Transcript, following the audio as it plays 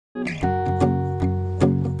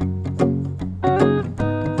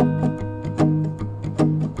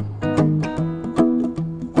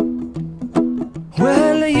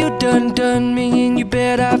Well, you done me and you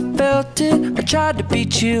bet I felt it. I tried to be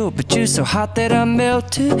chill, but you're so hot that I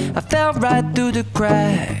melted. I fell right through the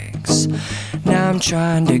cracks. Now I'm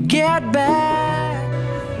trying to get back.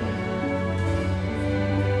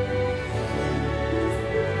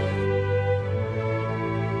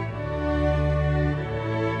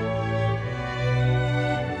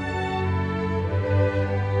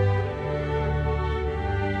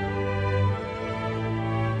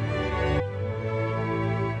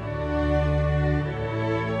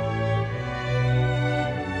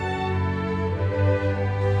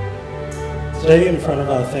 Today, in front of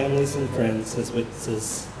our families and friends as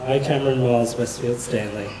witnesses, I, Cameron Miles Westfield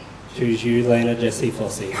Stanley, choose you, Laina Jessie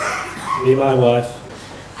Fossey, to be my wife.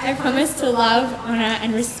 I promise to love, honour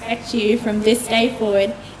and respect you from this day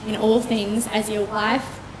forward in all things as your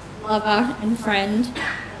wife, lover and friend.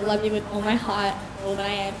 I love you with all my heart, all that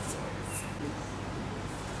I am.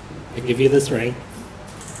 I give you this ring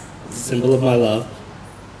as a symbol of my love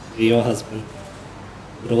to be your husband,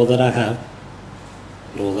 with all that I have,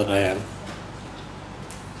 and all that I am.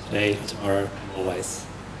 Today, tomorrow, and always.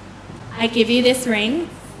 I give you this ring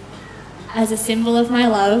as a symbol of my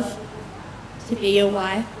love to be your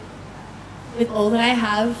wife, with all that I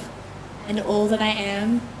have and all that I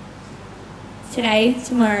am, today,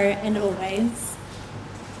 tomorrow and always.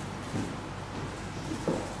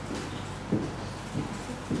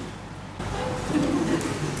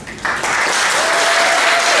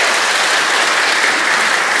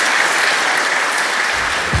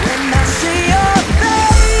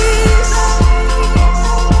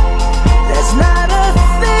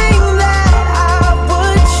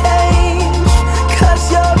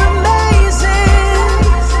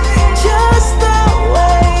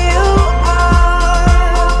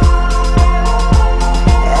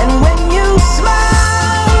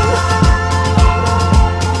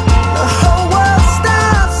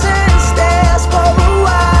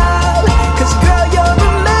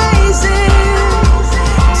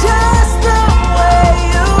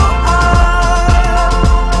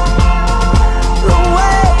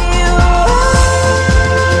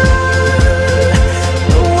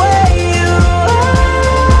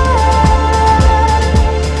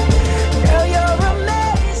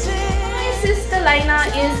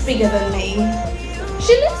 Bigger than me.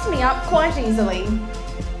 She lifts me up quite easily.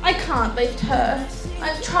 I can't lift her.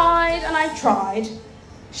 I've tried and I've tried.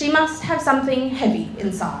 She must have something heavy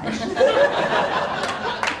inside.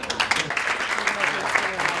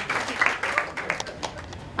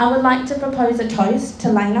 I would like to propose a toast to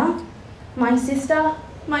Laina, my sister,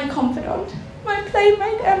 my confidant, my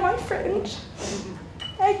playmate and my friend.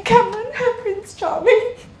 And Cameron, her Prince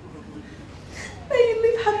Charming. May you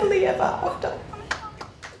live happily ever after.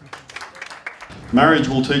 Marriage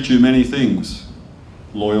will teach you many things: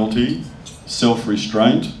 loyalty,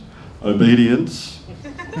 self-restraint, obedience.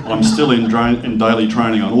 I'm still in daily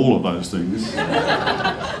training on all of those things.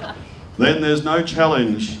 Then there's no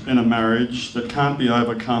challenge in a marriage that can't be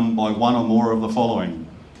overcome by one or more of the following.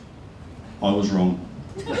 I was wrong.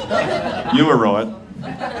 You were right.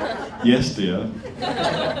 Yes, dear.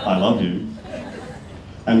 I love you.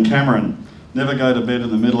 And Cameron, never go to bed in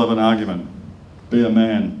the middle of an argument. Be a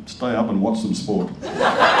man, stay up and watch some sport.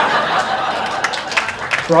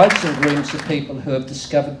 Brides and grooms are people who have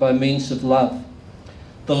discovered by means of love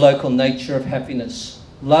the local nature of happiness.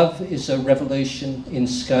 Love is a revolution in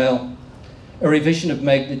scale, a revision of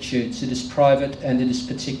magnitudes. It is private and it is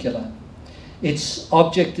particular. Its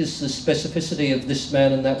object is the specificity of this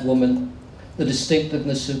man and that woman, the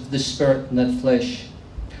distinctiveness of this spirit and that flesh.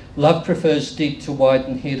 Love prefers deep to wide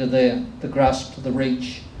and here to there, the grasp to the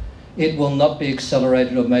reach. It will not be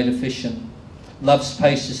accelerated or made efficient. Love's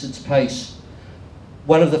pace is its pace.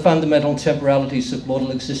 One of the fundamental temporalities of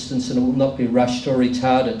mortal existence, and it will not be rushed or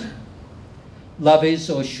retarded. Love is,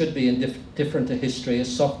 or should be, indifferent to history, a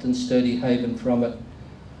soft and sturdy haven from it.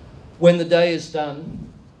 When the day is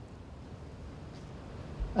done,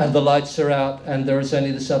 and the lights are out, and there is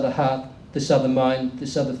only this other heart, this other mind,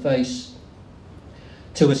 this other face,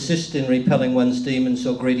 to assist in repelling one's demons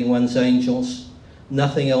or greeting one's angels,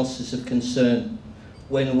 nothing else is of concern.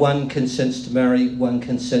 When one consents to marry, one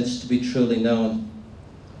consents to be truly known.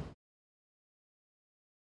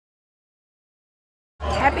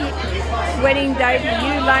 Happy wedding day to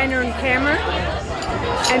you, Laina and Cameron,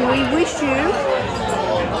 and we wish you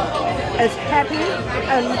as happy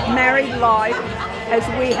a married life as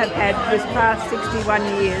we have had this past 61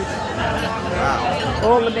 years.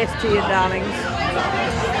 All the best to you, darlings.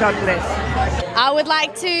 God bless. I would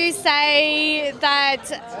like to say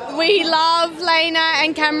that we love Laina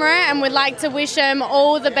and Cameron and would like to wish them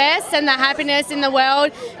all the best and the happiness in the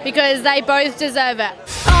world because they both deserve it.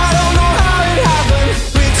 I don't know how it happened.